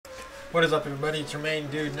What is up, everybody? It's your main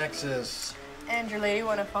dude, Nexus. And your lady,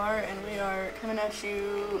 1FR, and we are coming at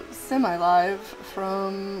you semi-live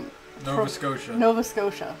from... Nova Scotia. Nova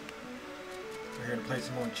Scotia. We're here to play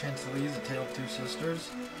some more Chantelise, A Tale of Two Sisters.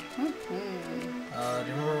 Mm-hmm.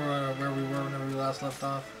 Do you remember where we were whenever we last left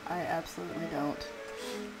off? I absolutely don't.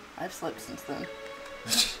 I've slept since then.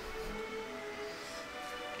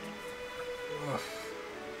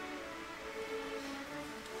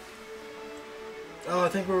 Oh, I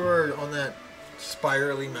think we were on that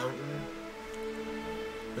spirally mountain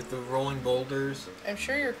with the rolling boulders. I'm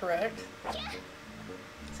sure you're correct.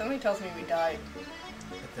 Somebody tells me we died.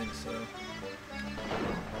 I think so.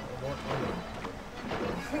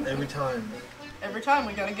 Every time. Every time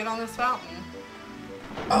we gotta get on this fountain.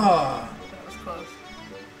 Ah! That was close.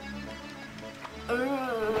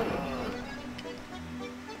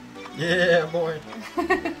 Yeah, boy.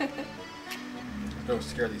 Go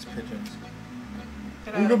scare these pigeons.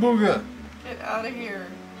 Ooga booga! Get out of here.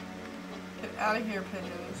 Get out of here,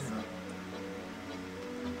 pigeons. Yeah.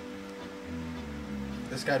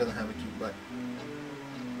 This guy doesn't have a cute butt.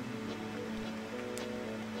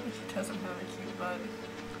 He doesn't have a cute butt.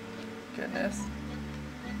 Goodness.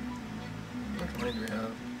 How much money do we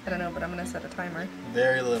have? I don't know, but I'm gonna set a timer.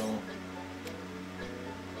 Very little.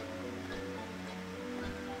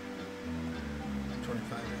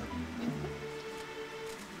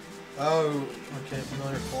 Oh, okay,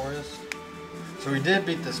 familiar forest. So we did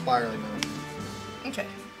beat the spirally mountain. Okay.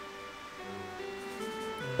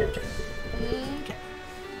 Okay. Okay.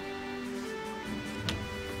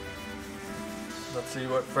 Let's see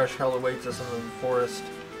what fresh hell awaits us in the forest.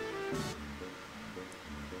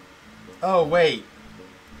 Oh, wait.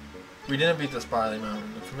 We didn't beat the spirally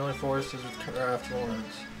mountain. The familiar forest is with Craft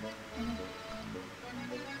Lawrence.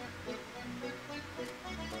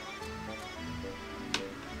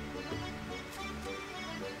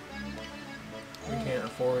 We can't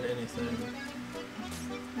afford anything.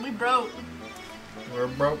 We broke. We're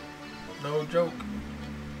broke. No joke.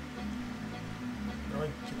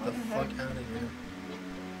 Get the fuck out of here.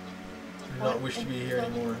 I do not wish to be here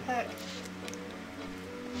anymore. Heck?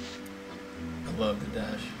 I love the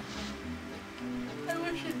dash. I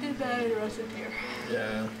wish it did that in Rosseteer.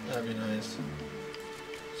 Yeah, that'd be nice.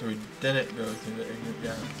 So we didn't go through the exit,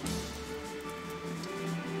 yeah.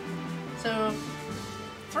 So,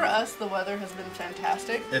 for us, the weather has been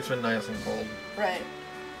fantastic. It's been nice and cold. Right.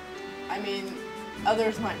 I mean,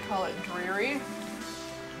 others might call it dreary.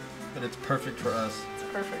 But it's perfect for us. It's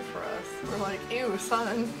perfect for us. We're like, ew,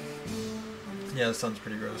 sun. Yeah, the sun's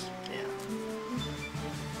pretty gross. Yeah.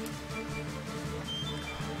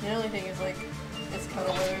 The only thing is, like, it's kind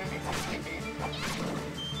of weather and makes me sleepy.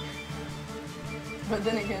 But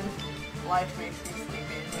then again, life makes me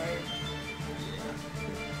sleepy, right?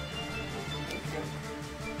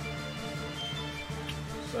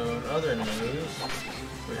 So in other news,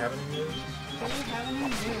 do we have any news? Do we have any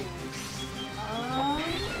news?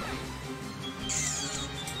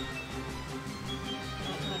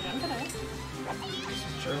 The gym today.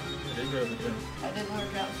 Sure, I did go to the gym. I didn't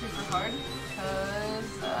work out super hard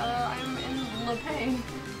because I'm in low pain.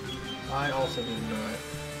 I also did not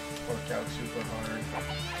work out super hard.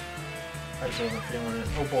 I just wasn't feeling it.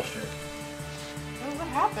 Oh, bullshit. Oh, what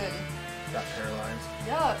happened? Got paralyzed.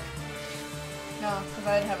 Yuck. No, because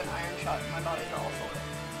I'd have an iron shot and my body's all for it.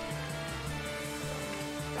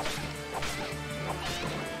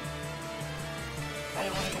 I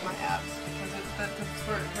didn't want to do my abs because that's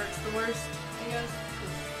where it hurts the worst, I guess.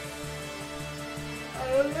 I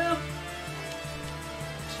don't know.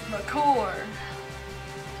 My core.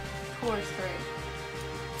 Core strength.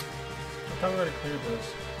 I thought we already cleared this.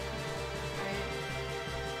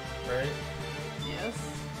 Right? Right? Yes.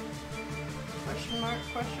 Question mark,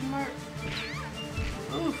 question mark.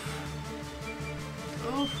 Oof.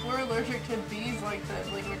 Oof, we're allergic to bees like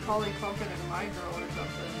that, like Macaulay Culkin and My Girl or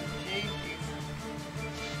something. Jeez.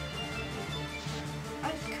 I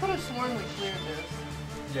could have sworn we cleared this.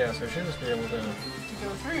 Yeah, so we should just be able to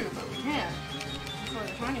go through, but we can't. That's why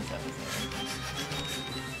the shiny stuff is there.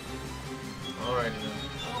 Alrighty then.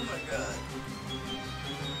 Oh my god.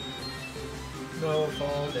 No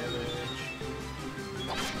fall damage.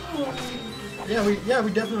 Yeah,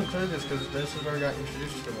 we definitely cleared this because this is where I got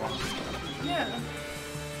introduced to the wall. Yeah.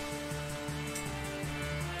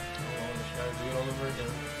 Oh, I just gotta do it all over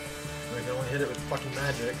again. We can only hit it with fucking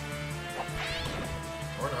magic.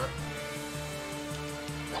 Or not.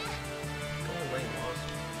 Go away, boss.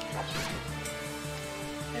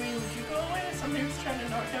 I mean, would you go away if somebody was trying to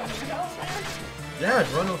knock down your house, man?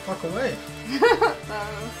 Yeah, run the fuck away. That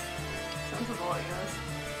was sensible, I guess.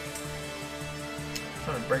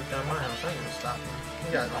 trying to break down my house. I ain't gonna stop them.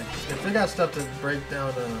 They got like, if they got stuff to break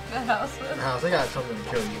down the house with. The house, they got something to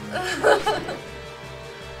kill you with. Get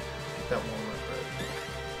that walnut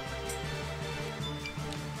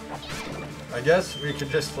bread. I guess we could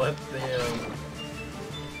just let the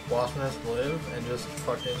wasp nest live and just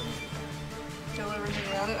fucking kill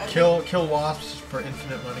everything around it. Kill wasps for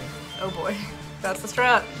infinite money. Oh boy, that's the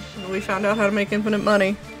strat. We found out how to make infinite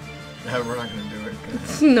money. No, we're not gonna do it.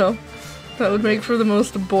 No, that would make for the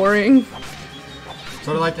most boring.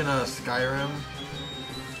 Sort of like in Skyrim,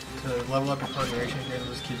 to level up your conjuration, you can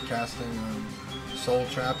just keep casting Soul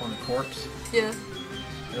Trap on a corpse. Yeah.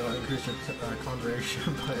 It'll increase your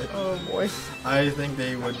conjuration, but oh boy, I think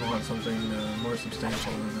they would want something more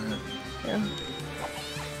substantial than that. Yeah.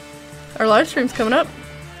 Our live stream's coming up.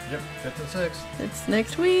 Yep, 5th and 6th. It's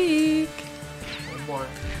next week. Oh boy.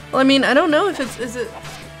 Well, I mean, I don't know if is it.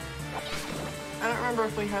 I don't remember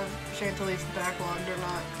if we have Chantelise backlogged or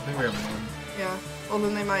not. I think we have one. Yeah. Well,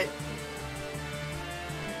 then they might.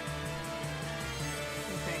 I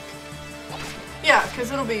think. Yeah,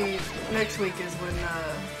 because it'll be next week is when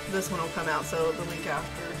this one will come out. So the week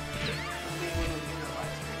after will be when we do the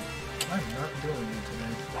live stream. I'm not doing it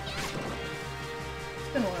today. It's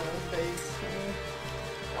been one of those days.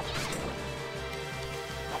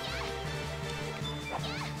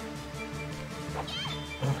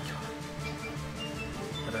 Oh my god.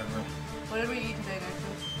 Whatever. What did we eat today,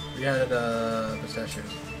 Nicholas? We had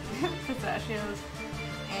pistachios. Pistachios.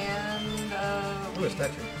 And Ooh, a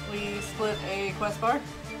statue. we split a quest bar.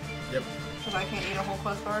 Yep. Because I can't eat a whole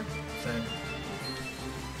quest bar. Same.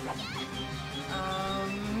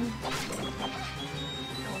 And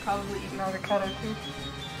we'll probably eat an avocado too.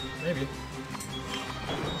 Maybe.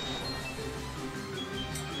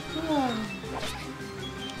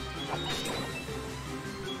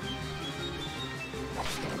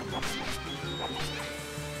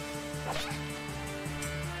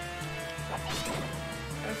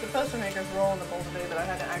 I was supposed to make us roll in the bowl today, but I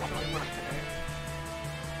had to actually work today.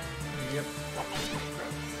 Yep.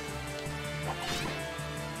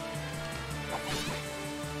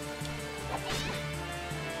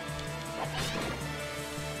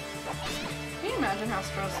 Can you imagine how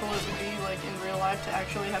stressful it would be, like, in real life to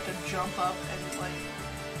actually have to jump up and, like,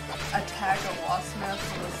 attack a wasp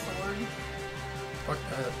nest with a sword? Fuck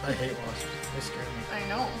that. I hate wasps. They scare me. I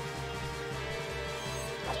know.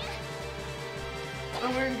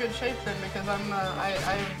 Well, we're in good shape then, because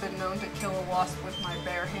I've been known to kill a wasp with my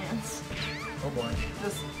bare hands. Oh boy.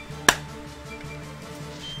 Just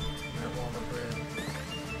That walnut bread.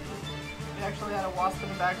 we actually had a wasp in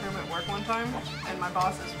the back room at work one time, and my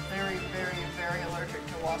boss is very, very, very allergic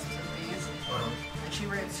to wasps and bees. And she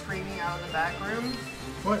ran screaming out of the back room.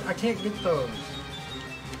 What? I can't get those.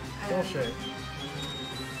 And Bullshit.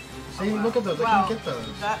 See, wow. look at those. I Wow. can't get those.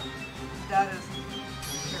 That is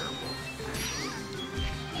terrible.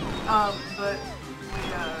 But we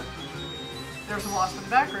there was a wasp in the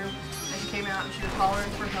back room, and she came out and she was hollering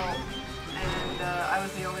for help, and I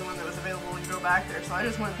was the only one that was available to go back there, so I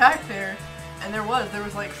just went back there, and there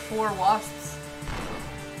was like 4 wasps,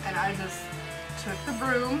 and I just took the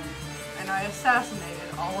broom and I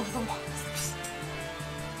assassinated all of the wasps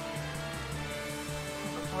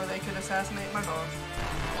before they could assassinate my boss.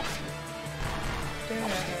 Damn.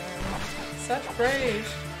 Such brave.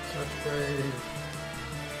 Such brave.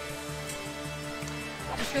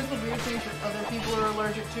 It's because the weird things that other people are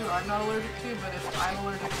allergic to, I'm not allergic to, but if I'm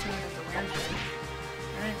allergic to it, it's a weird thing.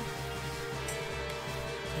 Right?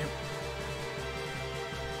 Yep.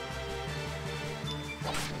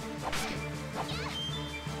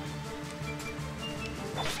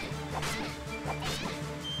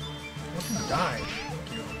 Let him die.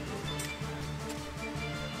 Thank you.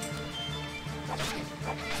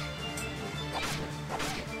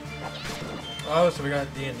 Oh, so we got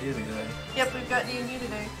D&D today. Yep, we've got D&D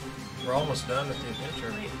today. We're almost done with the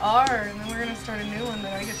adventure. We are, and then we're going to start a new one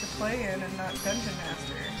that I get to play in and not Dungeon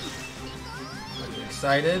Master. Are you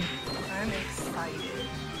excited? I'm excited.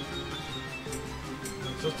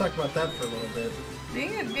 So let's talk about that for a little bit.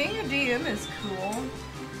 Being a DM is cool.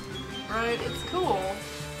 Right? It's cool.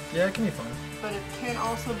 Yeah, it can be fun. But it can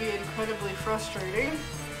also be incredibly frustrating.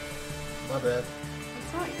 My bad.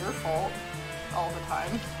 It's not your fault all the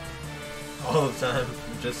time. All the time.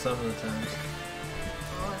 Just some of the times.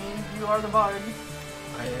 Well, I mean, you are the bard.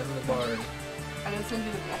 I am the bard. I did send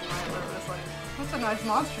you the meme, right, where it was like, what's a nice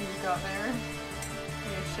monster you got there? I'd be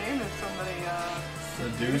ashamed if somebody,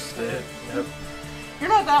 Seduced it. Yep. You're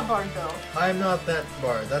not that bard, though. I'm not that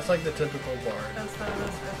bard. That's like the typical bard. That's an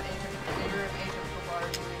atypical, you're an atypical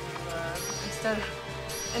bard where you, instead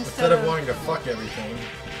Instead of wanting to fuck everything.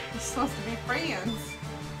 We're supposed to be friends.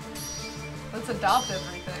 Let's adopt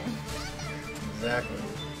everything. Exactly.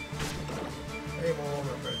 Hey, more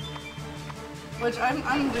bread. Which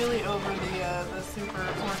I'm really over the super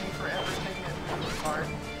horny for everything that moves part.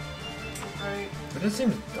 Right? But it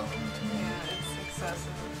seems dumb to me. Yeah, it's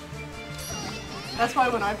excessive. That's why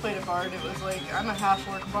when I played a bard, it was like, I'm a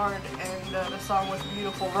half-orc bard, and the song was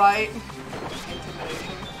beautiful, right?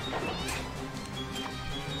 Intimidation.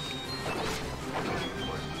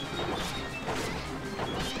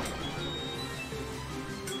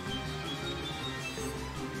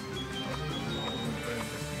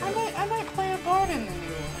 I might play a bard in the new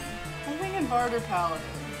one. I'm thinking bard or paladin.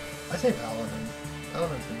 I say paladin.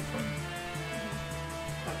 Paladin's gonna be fun.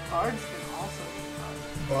 But bards can also be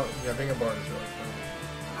fun. Yeah, being a bard is really fun.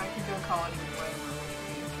 I could go college with whatever.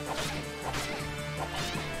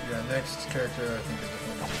 Yeah, next character I think is the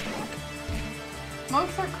one.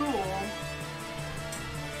 Monks are cool,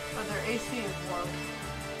 but their AC is low.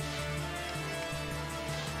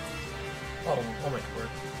 I'll make it work.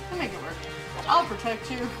 I'll make it work. I'll protect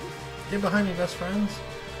you. Get behind me, best friends.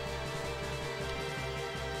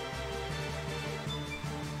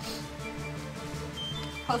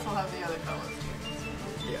 Plus we'll have the other fellas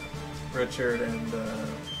too. Yeah. Richard and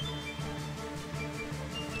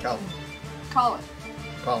Calvin. Colin.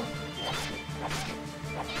 Colin.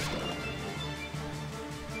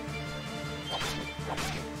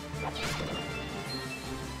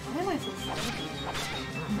 Why am I so sleepy?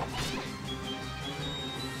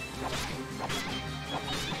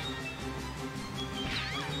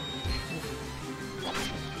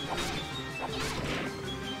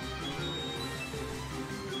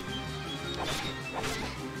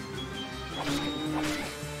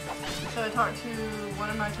 So I talked to one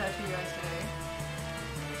of my tattoo guys today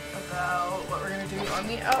about what we're going to do on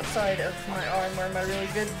the outside of my arm where my really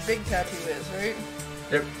good big tattoo is, right?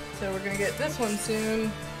 Yep. So we're going to get this one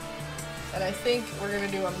soon, and I think we're going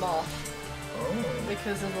to do a moth. Oh.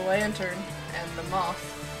 Because of the lantern and the moth.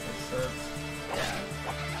 Makes sense. Yeah.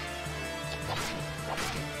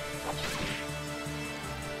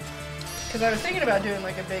 Because I was thinking about doing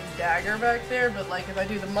like a big dagger back there, but like if I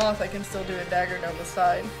do the moth, I can still do a dagger down the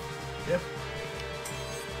side. Yep.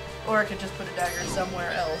 Or I could just put a dagger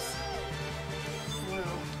somewhere else. Woo.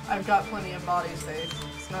 I've got plenty of body space.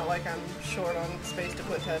 It's not like I'm short on space to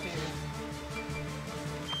put tattoos.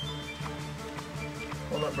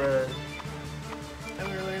 Hold up, bread. And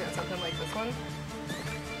we were looking at something like this one.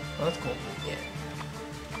 Oh, that's cool. Yeah.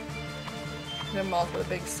 The moth with a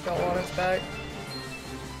big skull on its back.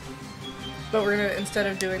 But we're gonna, instead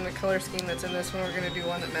of doing the color scheme that's in this one, we're gonna do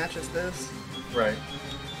one that matches this. Right.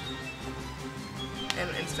 And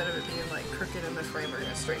instead of it being like crooked in the frame, we're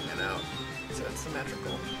gonna straighten it out so it's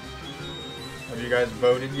symmetrical. Have you guys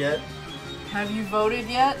voted yet? Have you voted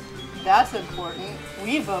yet? That's important.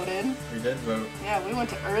 We voted. We did vote. Yeah, we went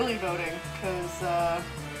to early voting because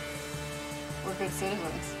we're good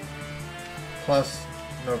citizens. Plus,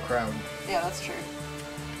 no crowd. Yeah, that's true.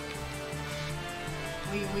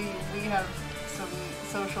 We have some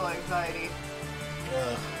social anxiety.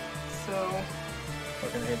 Ugh. So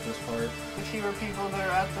Fucking hate this part. the fewer people that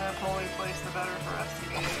are at the polling place, the better for us to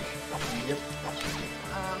gauge. Yep.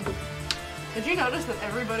 Did you notice that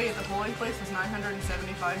everybody at the polling place was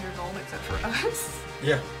 975 years old except for us?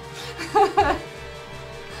 Yeah.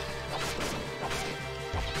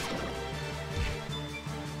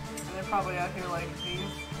 And they're probably out here like these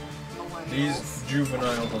millennials. These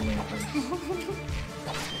juvenile delinquents.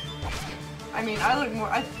 I mean, I look more.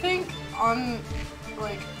 I think on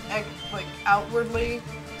like outwardly,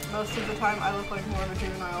 most of the time I look like more of a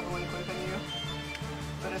juvenile delinquent than you.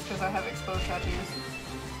 But it's because I have exposed tattoos.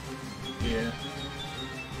 Yeah.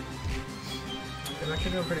 I'm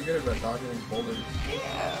actually doing pretty good about dodging these boulders.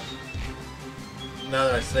 Yeah. Now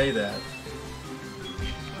that I say that.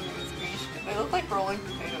 They look like rolling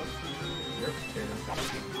potatoes. You're a potato.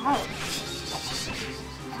 Ouch.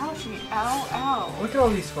 Ouchie. Ow, ow. Look at all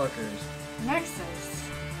these fuckers. Nexus.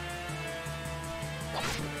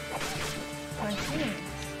 My things.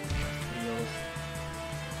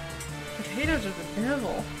 Potatoes are the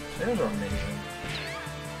devil. Potatoes are amazing.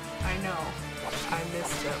 I know. I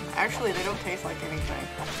miss them. Actually, they don't taste like anything.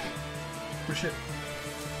 For shit.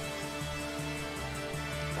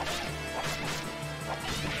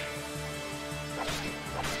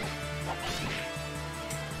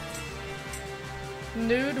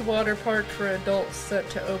 Nude water park for adults set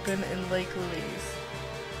to open in Lake Louise.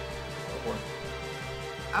 Oh boy.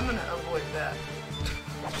 I'm gonna avoid that.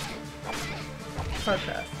 Hard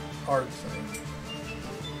pass. Hard thing.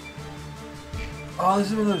 Oh,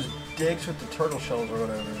 this is one of those dicks with the turtle shells or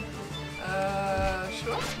whatever.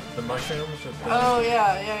 Sure. The mushrooms with the... Oh,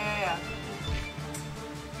 yeah.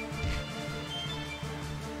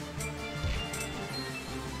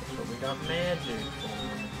 That's what we got magic for.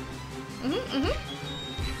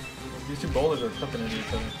 These two boulders are clipping into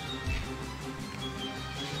each other.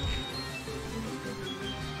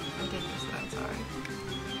 I did miss that, sorry.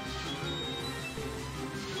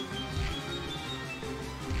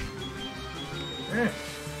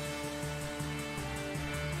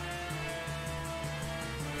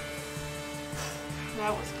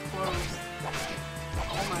 That was close.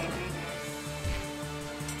 Oh my goodness.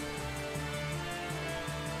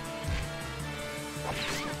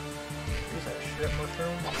 Is that shrimp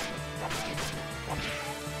mushroom?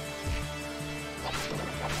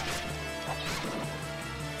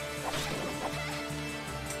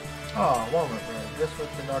 Oh, walnut bread. Just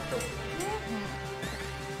with the Dr.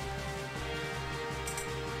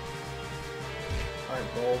 Alright,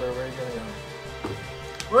 Boulder, where are you gonna go?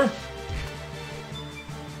 Where?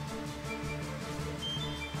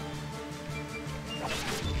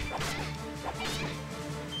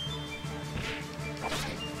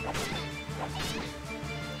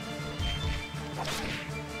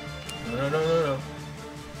 No.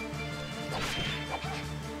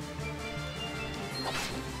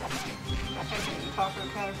 Taco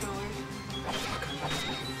caterpillars.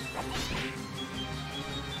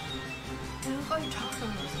 They look like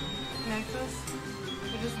tacos. Necklace.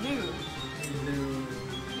 They just do. They do.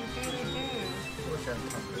 They do. I wish I had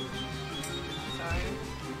tacos. Sorry.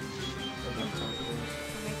 I love tacos.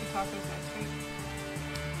 We'll make the tacos next week.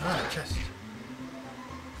 Ah, chest.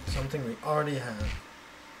 Something we already have.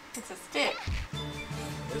 It's a stick.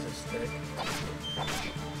 It is a stick.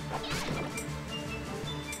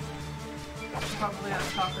 Probably have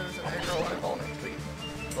tacos and egg roll and a bowl next week.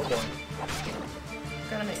 Oh boy.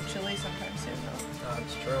 Gotta make chili sometime soon though.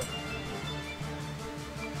 That's true.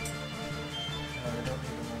 I don't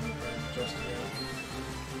need the walnut bread just yet.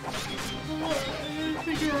 I gotta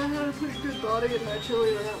figure out how to put good body in my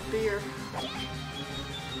chili without beer.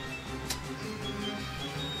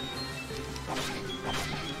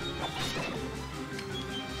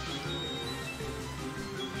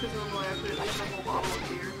 Because normally I put at least a whole bottle of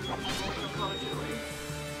beer in a pot of chili.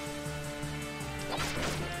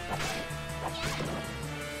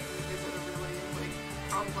 It gives it a really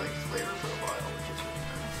complex flavor profile, which is really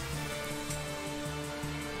nice.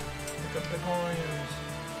 Pick up the coins.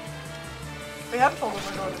 We have told them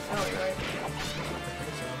we're going to Philly, right? I think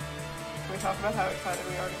so. Can we talk about how excited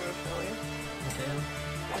we are to go to Philly? We can.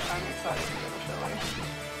 Because I'm excited to go to Philly.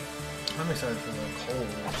 I'm excited for the cold.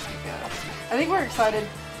 Yeah. I think we're excited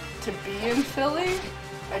to be in Philly.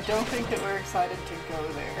 I don't think that we're excited to go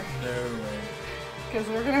there. No way. Because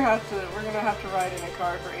we're gonna have to ride in a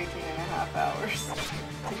car for 18.5 hours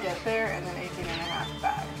to get there, and then 18.5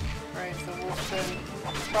 back. Right? So we'll spend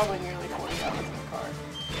probably nearly 40 hours in the car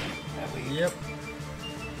that week. Yep.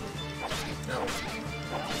 No.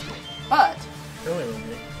 But Philly will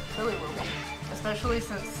be. Philly will be. Especially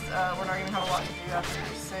since we're not gonna have a lot to do after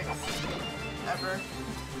 6 ever.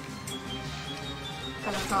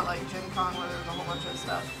 Because it's not like Gen Con where there's a whole bunch of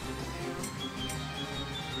stuff to do.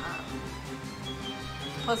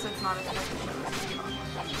 Plus it's not as big a show as Gen Con was.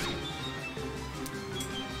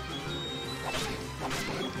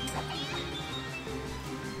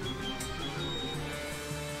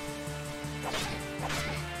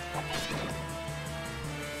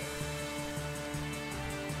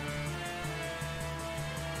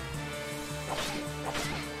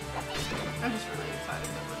 I'm just really excited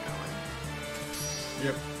that we're going.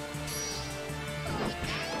 Yep.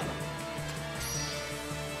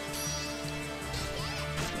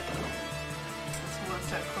 It's one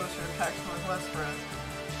step closer to PAX Northwest for us.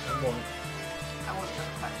 I want I want to go to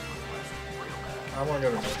PAX Northwest real bad. to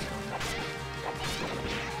go to BlizzCon.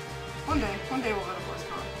 One day we'll go to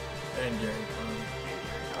BlizzCon. And Gary Con. And Gary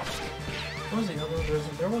Con. What was the other one?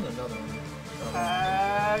 There was another one.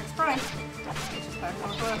 PAX Prime. It's just PAX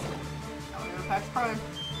Northwest. I want to go to PAX Prime.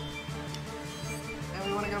 And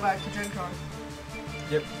we want to go back to Gen Con.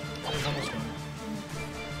 Yep. It's almost gone.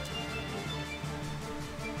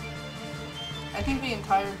 I think the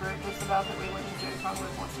entire group just about that we went to Gen Con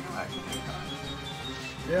with wants to go back to Gen Con.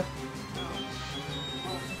 Yeah. So,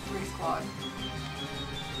 we'll re-squad.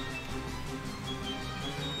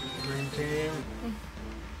 Dream Team.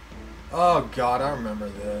 Oh god, I remember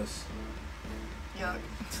this. Yuck.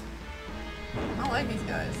 I don't like these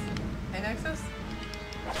guys. Hey, Nexus?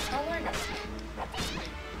 I don't like them.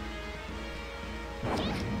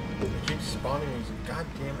 They keep spawning these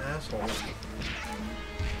goddamn assholes.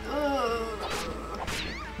 Ugh.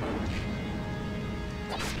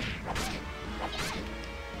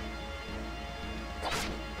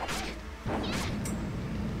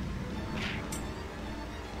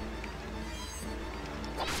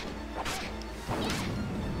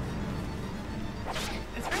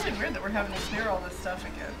 It's really weird that we're having to clear all this stuff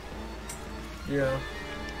again. Yeah.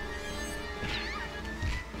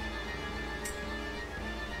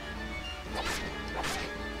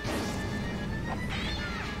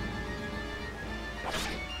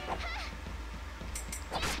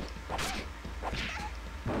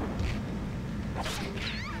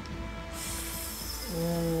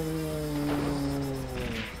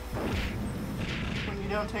 When you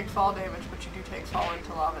don't take fall damage, but you do take fall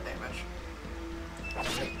into lava damage.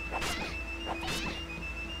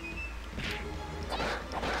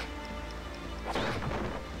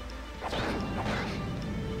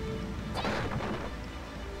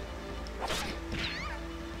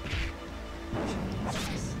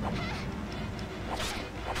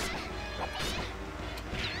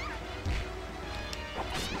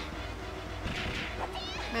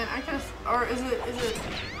 Man, I could have, or is it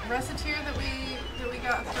Reciteer that we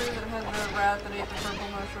got through that had the rat that ate the purple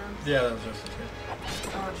mushroom? Yeah, that was just the two.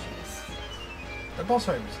 Oh jeez. That boss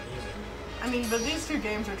fight was easy. I mean, but these two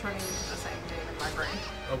games are turning into the same game in my brain.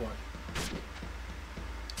 Oh boy.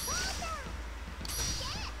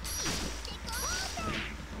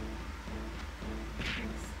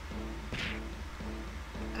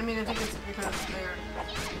 I mean, I think it's because they're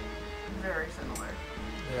very similar.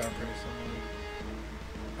 They are pretty similar.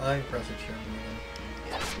 I think Reciteer more than.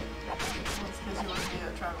 Yeah. Well, it's because you want to be a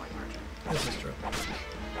traveling merchant. This is true.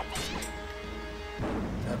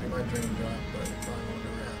 That'd be my dream job, but it probably won't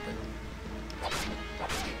ever happen.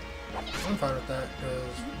 I'm fine with that,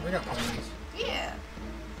 because we got plans. Yeah.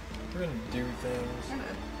 We're gonna do things. In the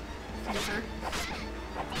future.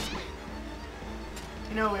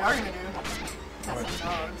 You know what we are gonna do? Pet What? some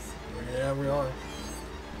dogs. Yeah, we are.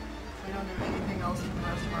 We don't do anything else for the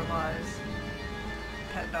rest of our lives.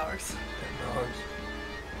 Pet dogs. Pet dogs.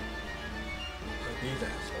 Like these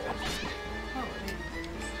assholes. Oh, these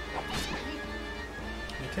dudes.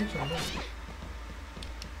 You take some of them.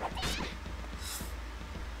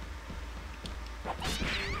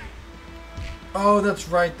 Oh, that's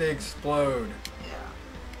right, they explode. Yeah.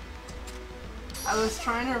 I was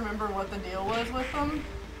trying to remember what the deal was with them.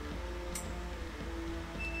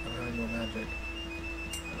 I don't have no magic.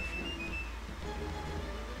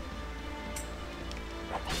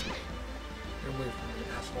 Get away from me,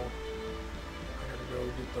 asshole. I gotta go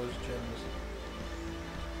get those gems.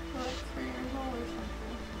 Like 3 years old or something.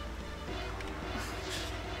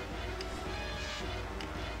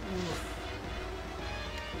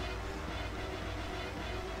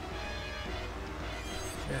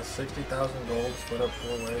 Yeah, 60,000 gold split up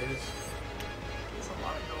 4 ways. That's a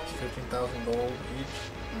lot of gold. It's 15,000 gold each.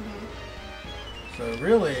 Mm-hmm. So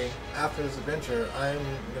really, after this adventure, I'm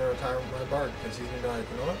gonna retire my bard because he's gonna be like,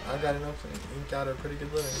 you know what? I've got enough to ink out a pretty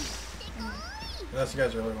good living. Unless you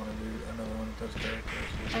guys really want to do another one of those characters.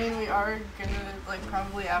 I mean, we are gonna, like,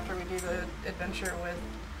 probably after we do the adventure with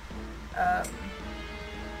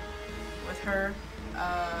her,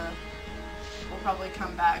 we'll probably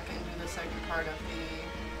come back and do the second part of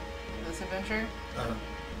this adventure. Uh-huh.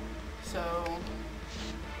 So,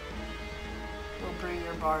 we'll bring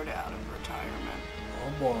your bard out of retirement.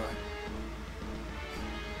 Oh boy.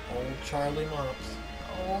 Old Charlie Mops.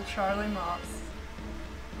 Old Charlie Mops.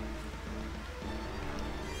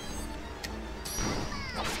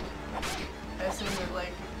 I assume that,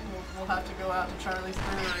 like, we'll have to go out to Charlie's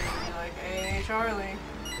brewery and be like, hey, Charlie.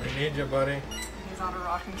 We need you, buddy. He's on a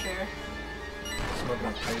rocking chair. Smoking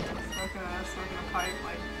a pipe. Smoking a pipe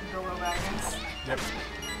like Bilbo Baggins. Yep.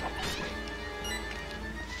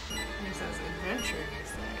 He says, adventure, you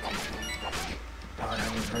say. I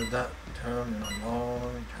haven't heard that term in a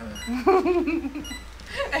long time.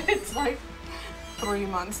 And it's like 3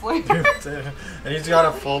 months later. And he's got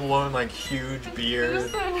a full-blown, like, huge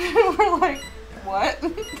beard. We're like, what?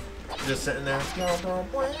 Just sitting there.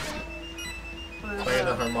 Playing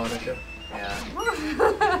the harmonica.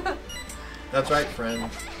 Yeah. That's right,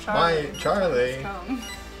 friend. Charlie. Charlie. Come.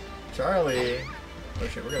 Charlie. Oh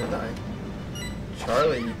shit, we're gonna die.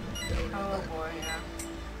 Charlie. Yeah, we're gonna Oh die. boy, yeah.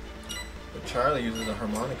 But Charlie uses a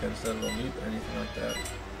harmonica instead of a lute or anything like that.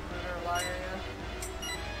 You're a liar,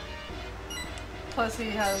 yeah. Plus he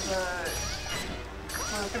has a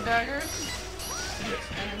cloak of daggers. Yes.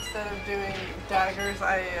 And instead of doing daggers,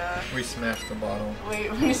 We smashed the bottle.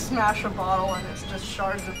 we smash a bottle and it's just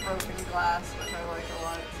shards of broken glass, which I like a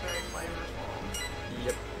lot. It's very flavorful.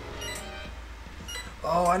 Yep.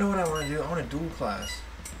 Oh, I know what I want to do. I want to dual class.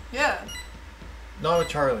 Yeah. Not with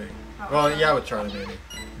Charlie. Oh, Well, okay. yeah, with Charlie maybe.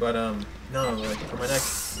 But no, like for my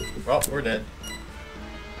next. Well, we're dead.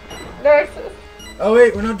 Narcissus. Oh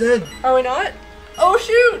wait, we're not dead. Are we not? Oh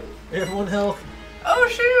shoot! We have 1 health. Oh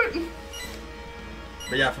shoot!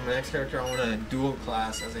 But yeah, for my next character, I want to dual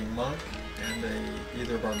class as a monk and a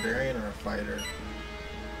either barbarian or a fighter.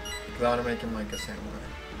 Because I want to make him like a samurai.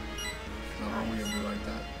 Because I'm really gonna be like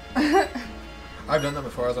that. I've done that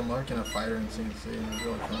before as a monk and a fighter in CNC, and it was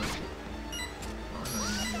really fun.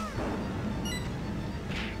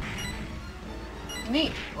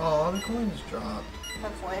 Neat. Oh, the coins dropped.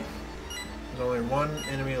 That's lame. There's only 1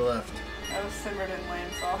 enemy left. That was simmered in lame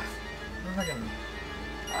sauce. I'm not gonna...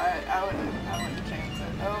 I wouldn't chance it.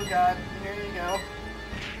 Oh god, here you go.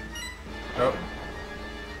 Oh.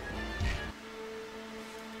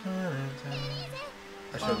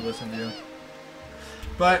 I should have listened to you.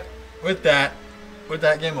 But with that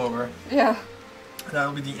game over. Yeah. That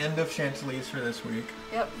will be the end of Chantelise for this week.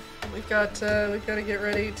 Yep. We've got to get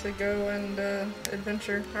ready to go and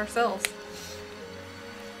adventure ourselves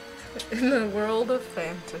in the world of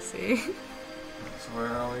fantasy. That's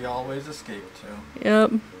where we always escape to.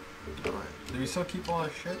 Yep. Alright. Do we still keep all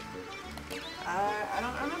our shit? I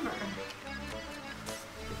don't remember.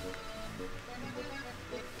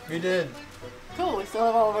 We did. Cool, we still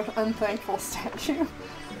have all of our unthankful statue.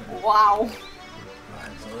 Wow.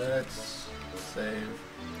 Alright, so let's save.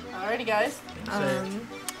 Alrighty guys.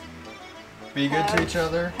 Be good to each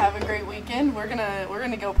other. Have a great weekend. We're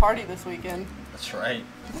gonna go party this weekend. That's right.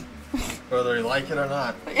 Whether you like it or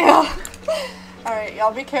not. Yeah. Alright,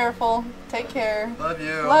 y'all be careful. Take care. Love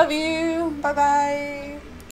you. Love you. Bye bye.